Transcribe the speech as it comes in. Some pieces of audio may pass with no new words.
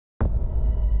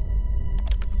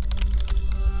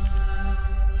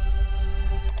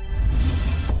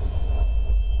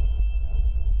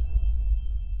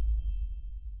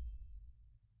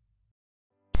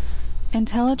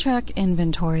IntelliTrack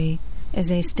Inventory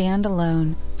is a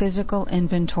standalone physical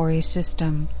inventory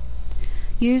system.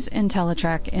 Use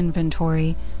IntelliTrack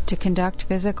Inventory to conduct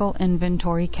physical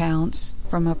inventory counts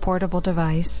from a portable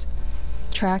device,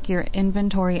 track your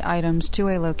inventory items to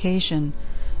a location,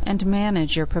 and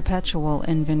manage your perpetual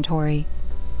inventory.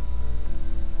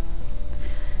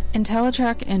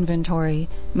 IntelliTrack Inventory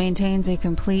maintains a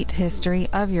complete history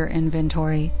of your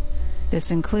inventory.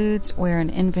 This includes where an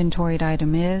inventoried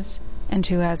item is and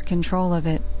who has control of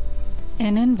it.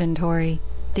 In inventory,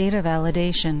 data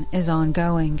validation is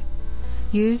ongoing.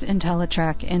 Use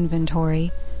IntelliTrack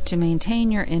Inventory to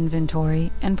maintain your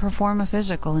inventory and perform a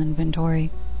physical inventory.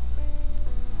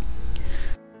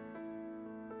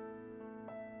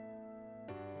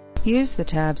 Use the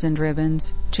tabs and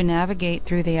ribbons to navigate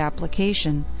through the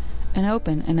application and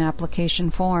open an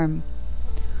application form.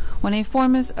 When a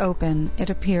form is open, it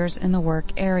appears in the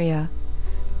work area.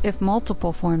 If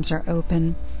multiple forms are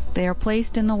open, they are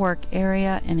placed in the work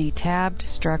area in a tabbed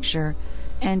structure,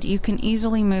 and you can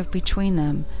easily move between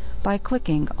them by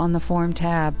clicking on the Form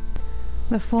tab.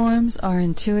 The forms are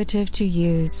intuitive to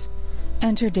use.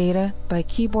 Enter data by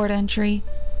keyboard entry,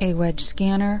 a wedge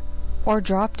scanner, or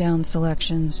drop-down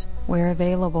selections where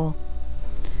available.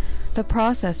 The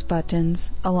process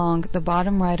buttons along the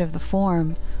bottom right of the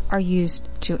form are used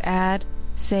to add,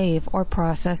 save, or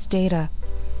process data.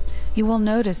 You will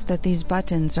notice that these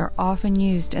buttons are often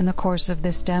used in the course of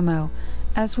this demo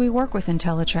as we work with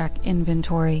IntelliTrack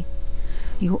Inventory.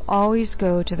 You always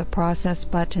go to the process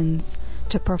buttons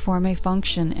to perform a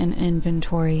function in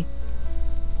inventory.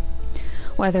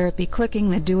 Whether it be clicking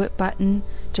the Do It button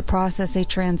to process a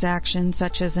transaction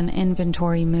such as an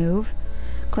inventory move,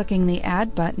 clicking the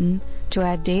Add button to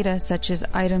add data such as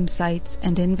item sites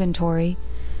and inventory,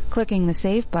 clicking the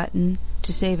Save button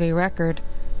to save a record,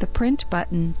 the Print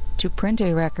button to print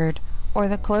a record, or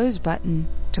the Close button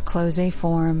to close a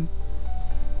form.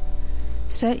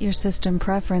 Set your system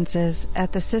preferences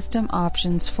at the System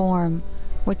Options form,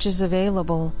 which is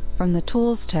available from the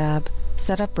Tools tab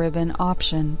Setup ribbon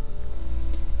option.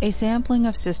 A sampling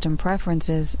of system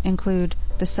preferences include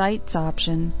the Sites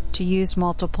option to use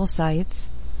multiple sites,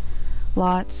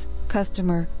 Lots,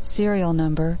 Customer, Serial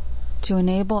Number to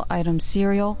enable item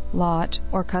serial, lot,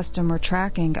 or customer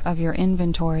tracking of your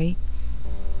inventory,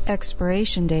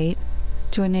 Expiration Date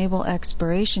to enable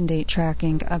expiration date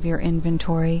tracking of your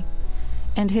inventory,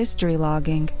 and History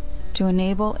Logging to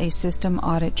enable a system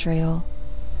audit trail.